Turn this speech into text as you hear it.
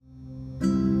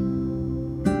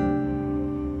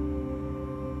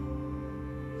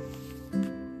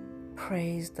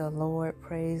Praise the Lord,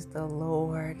 praise the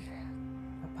Lord.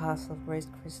 Apostle Grace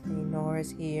Christine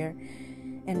Norris here.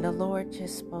 And the Lord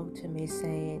just spoke to me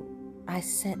saying, I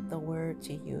sent the word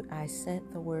to you. I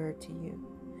sent the word to you.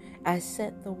 I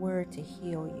sent the word to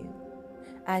heal you.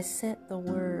 I sent the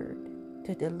word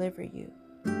to deliver you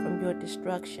from your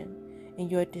destruction and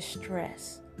your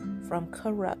distress, from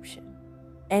corruption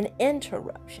and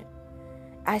interruption.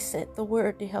 I sent the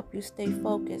word to help you stay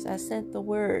focused. I sent the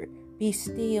word, be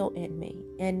still in me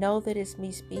and know that it's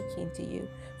me speaking to you,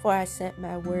 for I sent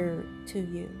my word to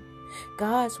you.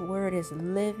 God's word is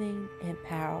living and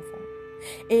powerful.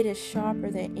 It is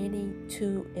sharper than any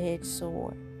two-edged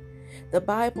sword. The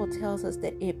Bible tells us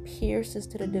that it pierces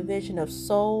to the division of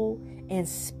soul and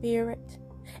spirit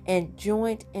and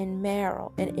joint and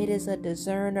marrow, and it is a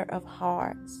discerner of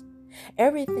hearts.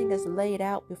 Everything is laid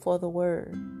out before the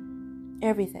word.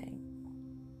 Everything.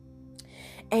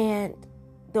 And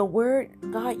the word,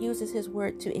 God uses his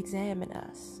word to examine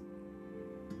us.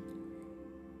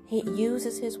 He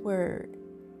uses his word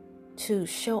to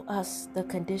show us the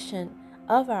condition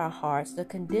of our hearts, the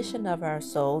condition of our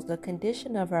souls, the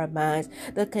condition of our minds,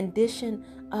 the condition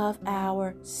of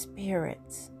our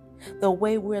spirits, the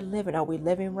way we're living. Are we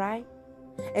living right?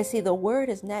 And see, the word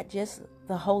is not just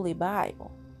the Holy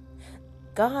Bible.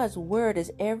 God's word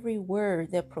is every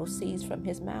word that proceeds from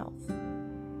his mouth.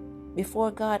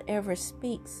 Before God ever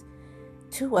speaks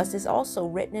to us, it's also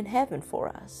written in heaven for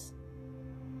us.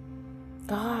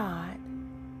 God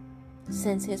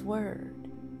sends his word.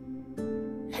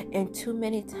 And too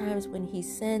many times when he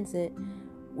sends it,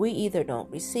 we either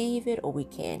don't receive it or we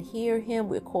can't hear him.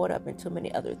 We're caught up in too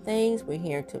many other things. We're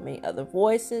hearing too many other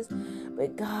voices.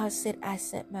 But God said, I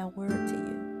sent my word to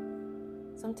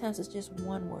you. Sometimes it's just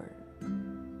one word.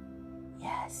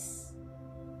 Yes.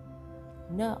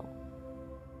 No.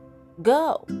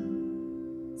 Go.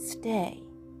 Stay.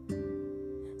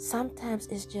 Sometimes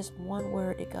it's just one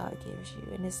word that God gives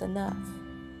you, and it's enough.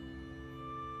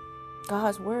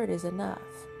 God's word is enough.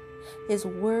 His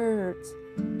words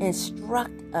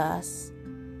instruct us.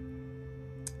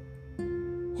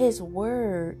 His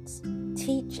words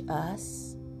teach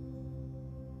us.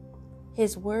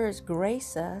 His words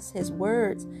grace us. His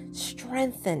words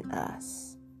strengthen us.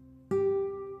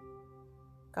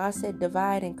 God said,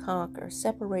 divide and conquer.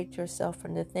 Separate yourself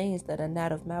from the things that are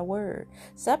not of my word.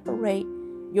 Separate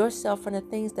yourself from the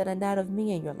things that are not of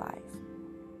me in your life.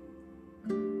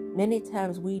 Many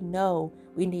times we know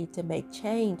we need to make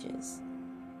changes,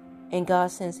 and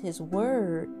God sends his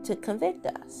word to convict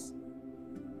us.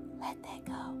 Let that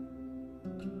go.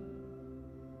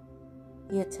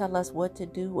 He'll tell us what to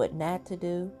do, what not to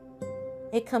do.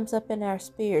 It comes up in our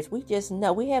spirits. We just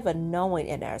know. We have a knowing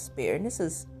in our spirit, and this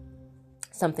is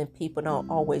something people don't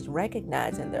always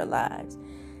recognize in their lives.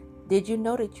 Did you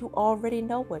know that you already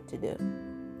know what to do?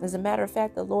 As a matter of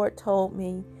fact, the Lord told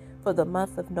me for the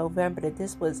month of November that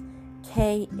this was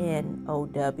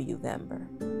K-N-O-W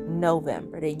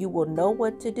November, that you will know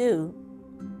what to do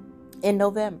in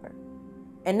November.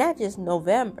 And not just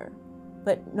November,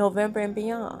 but November and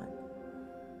beyond.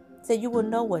 So you will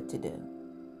know what to do.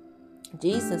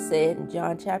 Jesus said in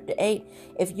John chapter 8,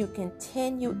 if you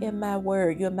continue in my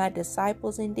word, you're my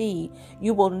disciples indeed.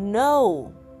 You will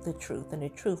know the truth, and the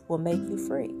truth will make you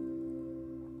free.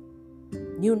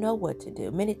 You know what to do.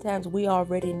 Many times we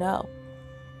already know,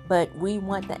 but we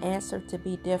want the answer to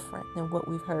be different than what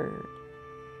we've heard.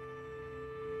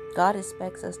 God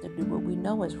expects us to do what we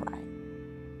know is right.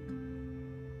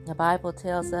 The Bible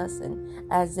tells us in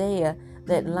Isaiah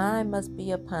that line must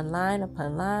be upon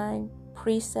line,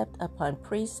 precept upon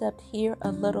precept, here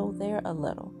a little, there a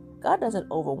little. God doesn't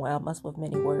overwhelm us with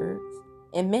many words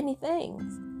and many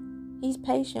things. He's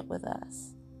patient with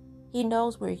us. He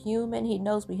knows we're human. He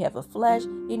knows we have a flesh.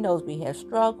 He knows we have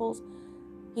struggles.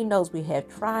 He knows we have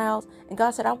trials. And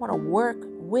God said, I want to work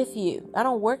with you. I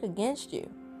don't work against you.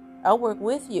 I'll work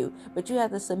with you. But you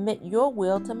have to submit your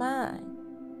will to mine,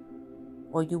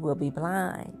 or you will be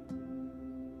blind.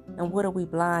 And what are we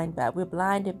blind by? We're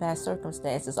blinded by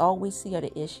circumstances. All we see are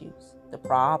the issues, the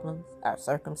problems, our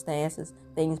circumstances,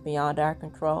 things beyond our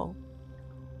control.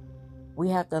 We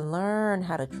have to learn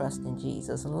how to trust in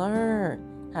Jesus.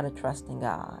 Learn how to trust in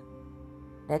God.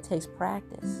 That takes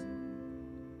practice.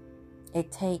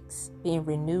 It takes being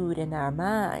renewed in our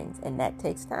minds, and that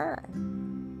takes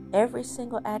time. Every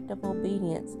single act of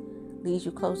obedience leads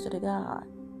you closer to God.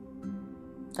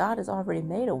 God has already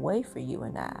made a way for you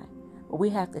and I, but we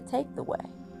have to take the way.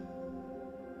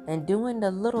 And doing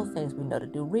the little things we know to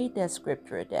do. Read that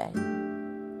scripture a day.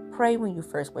 Pray when you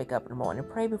first wake up in the morning.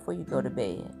 Pray before you go to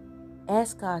bed.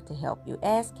 Ask God to help you.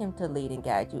 Ask Him to lead and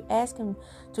guide you. Ask Him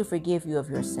to forgive you of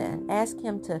your sin. Ask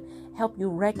Him to help you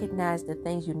recognize the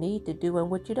things you need to do and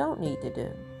what you don't need to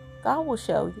do. God will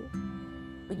show you,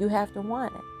 but you have to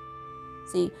want it.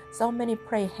 See, so many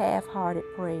pray half-hearted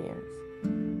prayers.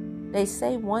 They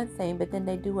say one thing, but then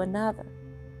they do another.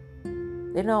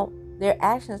 Their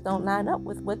actions don't line up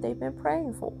with what they've been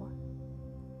praying for.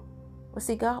 Well,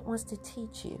 see, God wants to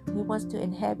teach you. He wants to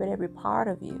inhabit every part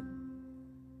of you.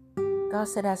 God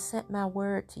said, I sent my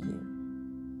word to you.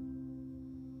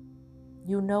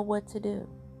 You know what to do.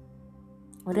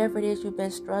 Whatever it is you've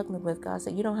been struggling with, God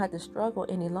said, you don't have to struggle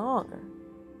any longer.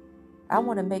 I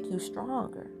want to make you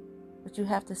stronger, but you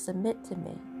have to submit to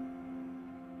me.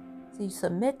 So you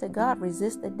submit to God,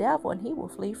 resist the devil, and he will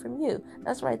flee from you.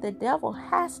 That's right, the devil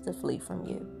has to flee from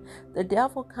you. The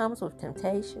devil comes with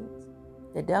temptations.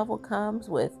 The devil comes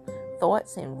with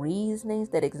thoughts and reasonings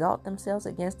that exalt themselves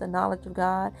against the knowledge of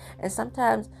God. And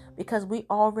sometimes, because we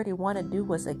already want to do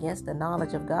what's against the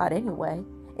knowledge of God anyway,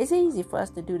 it's easy for us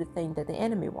to do the thing that the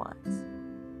enemy wants.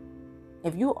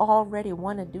 If you already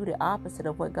want to do the opposite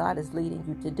of what God is leading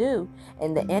you to do,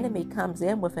 and the enemy comes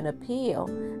in with an appeal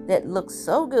that looks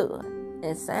so good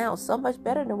and sounds so much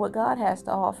better than what God has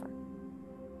to offer,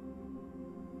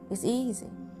 it's easy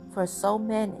for so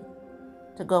many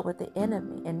to go with the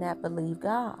enemy and not believe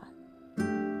God.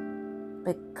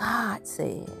 But God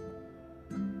said,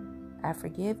 I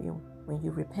forgive you when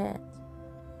you repent.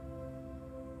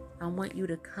 I want you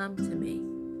to come to me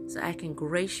so I can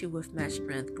grace you with my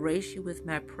strength, grace you with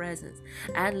my presence.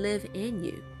 I live in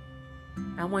you.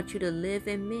 I want you to live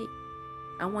in me.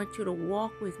 I want you to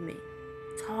walk with me,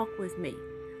 talk with me,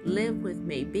 live with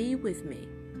me, be with me.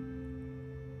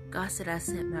 God said, I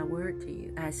sent my word to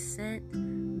you. I sent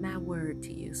my word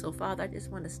to you. So, Father, I just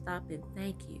want to stop and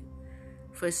thank you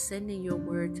for sending your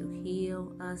word to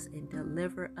heal us and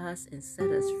deliver us and set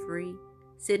us free.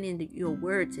 Sending your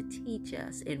word to teach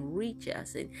us and reach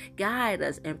us and guide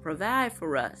us and provide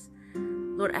for us.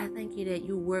 Lord, I thank you that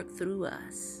you work through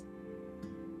us.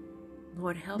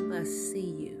 Lord, help us see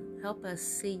you. Help us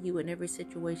see you in every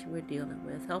situation we're dealing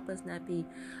with. Help us not be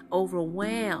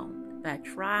overwhelmed by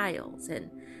trials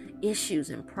and issues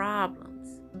and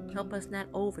problems. Help us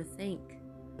not overthink.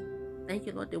 Thank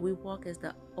you, Lord, that we walk as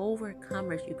the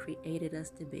overcomers you created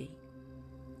us to be.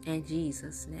 In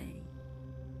Jesus' name,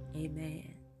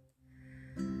 amen.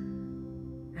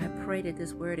 I pray that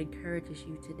this word encourages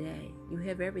you today. You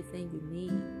have everything you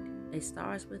need. It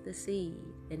starts with a seed,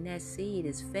 and that seed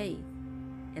is faith.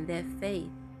 And that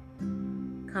faith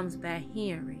comes by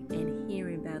hearing, and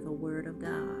hearing by the word of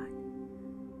God.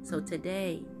 So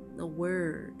today, the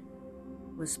word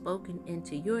was spoken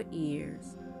into your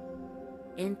ears,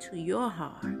 into your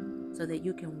heart, so that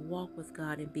you can walk with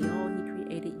God and be all He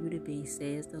created you to be,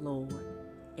 says the Lord.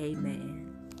 Amen.